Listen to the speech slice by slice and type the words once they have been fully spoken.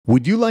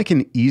Would you like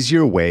an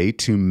easier way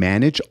to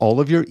manage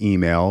all of your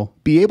email,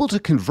 be able to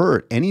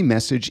convert any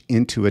message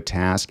into a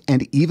task,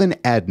 and even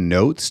add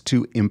notes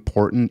to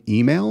important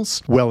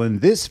emails? Well, in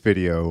this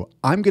video,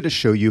 I'm going to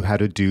show you how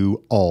to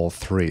do all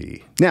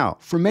three. Now,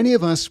 for many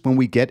of us, when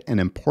we get an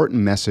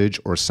important message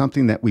or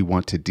something that we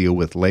want to deal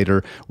with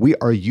later, we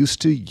are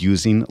used to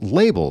using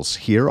labels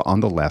here on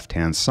the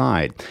left-hand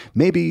side.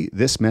 Maybe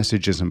this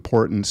message is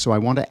important, so I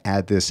want to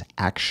add this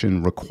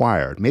action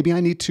required. Maybe I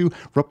need to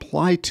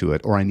reply to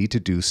it, or I need to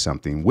do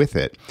something with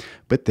it.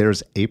 But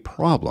there's a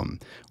problem.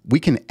 We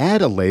can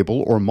add a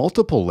label or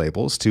multiple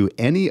labels to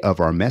any of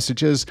our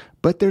messages,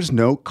 but there's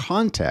no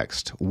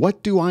context.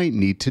 What do I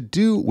need to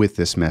do with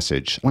this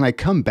message? When I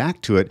come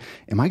back to it,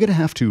 am I going to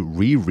have to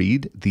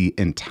reread the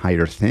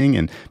entire thing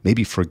and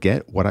maybe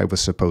forget what I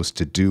was supposed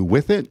to do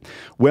with it?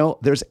 Well,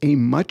 there's a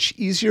much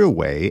easier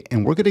way,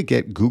 and we're going to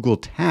get Google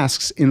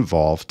Tasks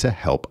involved to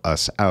help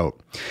us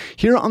out.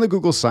 Here on the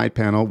Google side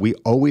panel, we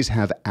always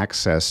have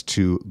access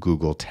to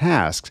Google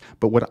Tasks,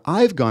 but what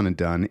I've gone and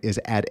done is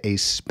add a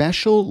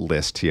special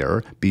list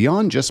here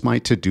beyond just my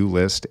to-do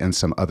list and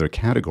some other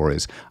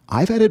categories.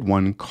 I've added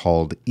one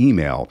called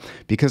email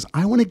because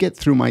I want to get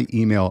through my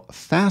email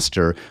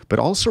faster, but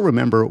also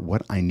remember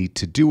what I need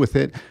to do with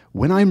it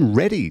when I'm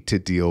ready to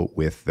deal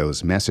with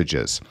those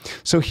messages.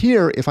 So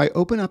here, if I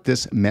open up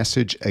this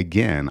message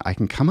again, I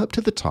can come up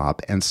to the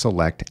top and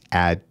select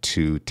Add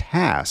to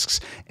Tasks.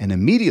 And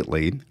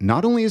immediately,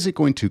 not only is it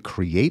going to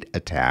create a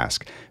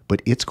task,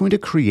 but it's going to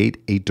create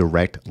a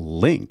direct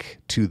link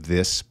to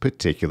this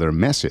particular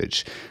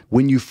message.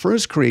 When you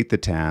first create the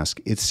task,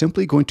 it's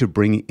simply going to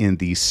bring in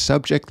the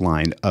subject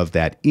line of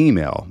that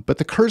email, but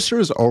the cursor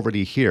is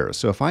already here.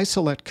 So if I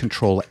select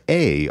Control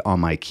A on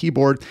my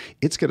keyboard,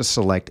 it's going to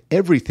select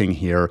everything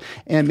here,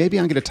 and maybe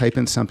I'm going to type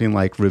in something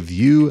like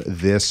review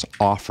this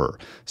offer,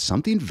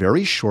 something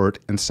very short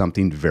and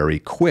something very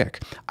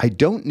quick. I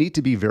don't need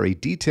to be very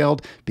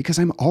detailed because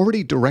I'm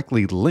already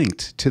directly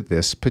linked to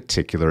this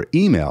particular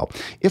email.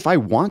 If I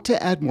want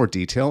to add more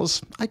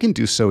details, I can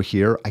do so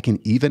here. I can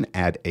even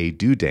add a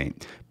due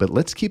date. But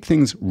let's keep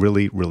things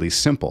really, really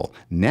simple.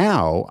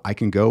 Now I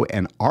can go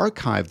and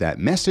archive that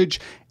message,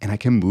 and I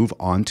can move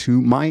on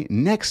to my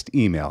next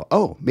email.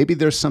 Oh, maybe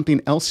there's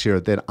something else here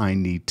that I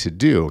need to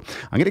do.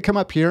 I'm going to come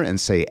up here and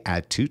say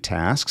Add to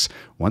Tasks.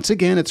 Once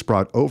again, it's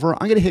brought over.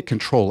 I'm going to hit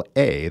Control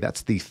A.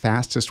 That's the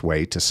fastest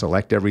way to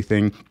select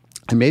everything.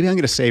 And maybe I'm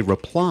going to say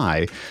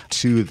reply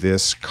to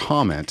this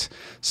comment.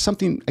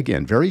 Something,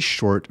 again, very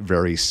short,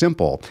 very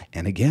simple.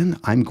 And again,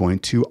 I'm going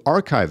to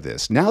archive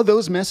this. Now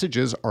those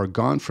messages are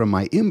gone from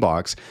my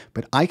inbox,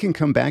 but I can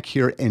come back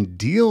here and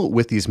deal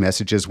with these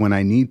messages when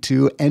I need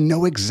to and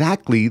know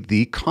exactly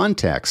the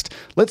context.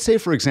 Let's say,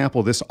 for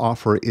example, this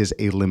offer is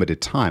a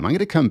limited time. I'm going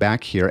to come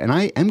back here and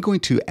I am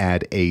going to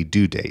add a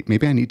due date.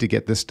 Maybe I need to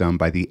get this done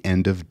by the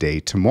end of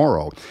day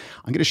tomorrow.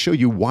 I'm going to show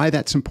you why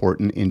that's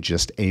important in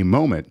just a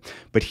moment.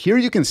 But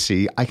here you can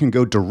see I can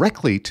go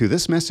directly to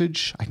this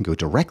message. I can go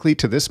directly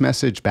to this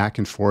message back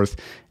and forth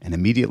and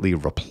immediately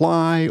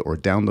reply or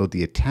download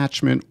the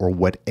attachment or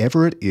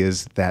whatever it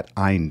is that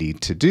I need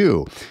to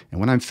do.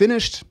 And when I'm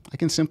finished, I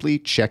can simply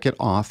check it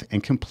off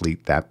and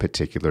complete that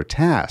particular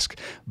task.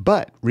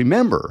 But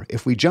remember,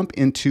 if we jump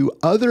into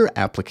other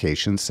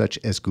applications such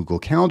as Google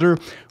Calendar,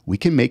 we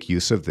can make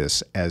use of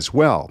this as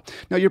well.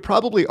 Now, you're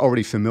probably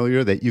already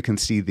familiar that you can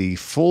see the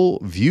full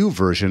view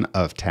version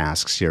of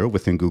tasks here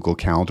within Google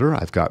Calendar.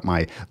 I've got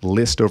my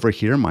list over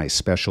here, my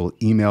special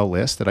email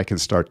list that I can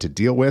start to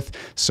deal with.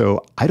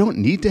 So I don't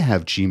need to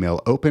have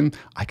Gmail open.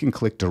 I can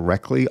click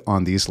directly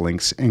on these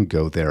links and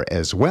go there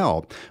as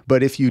well.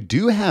 But if you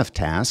do have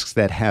tasks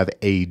that have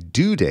a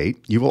due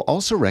date, you will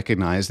also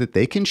recognize that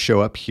they can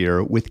show up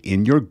here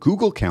within your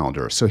Google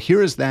Calendar. So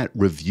here is that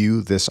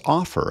review this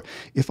offer.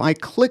 If I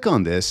click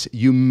on this,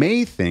 you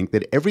may think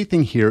that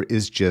everything here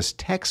is just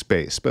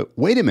text-based, but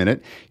wait a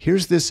minute,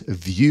 here's this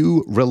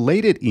view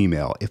related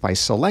email. If I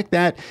select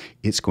that,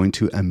 it's going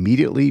to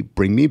immediately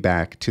bring me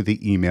back to the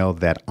email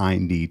that I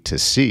need to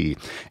see.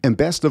 And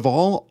best of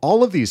all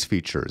of these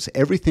features,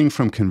 everything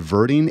from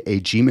converting a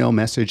Gmail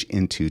message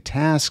into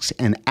tasks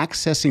and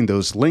accessing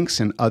those links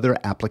and other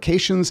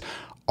applications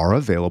are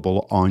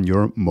available on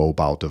your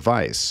mobile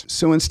device.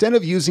 So instead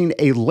of using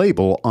a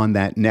label on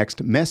that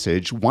next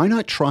message, why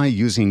not try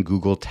using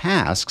Google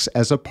Tasks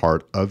as a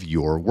part of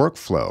your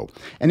workflow?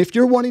 And if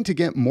you're wanting to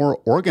get more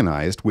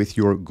organized with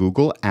your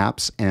Google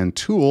apps and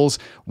tools,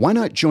 why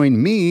not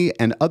join me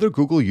and other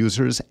Google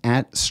users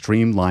at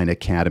Streamline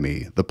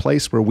Academy, the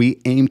place where we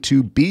aim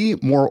to be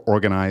more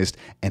organized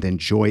and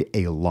enjoy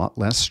a lot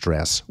less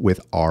stress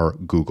with our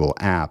Google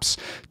apps.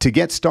 To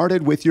get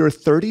started with your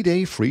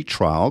 30-day free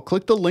trial,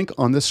 click the link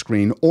on the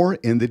screen or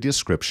in the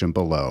description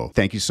below.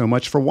 Thank you so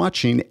much for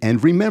watching,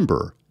 and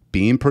remember,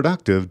 being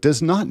productive does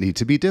not need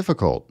to be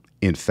difficult.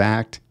 In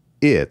fact,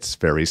 it's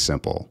very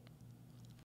simple.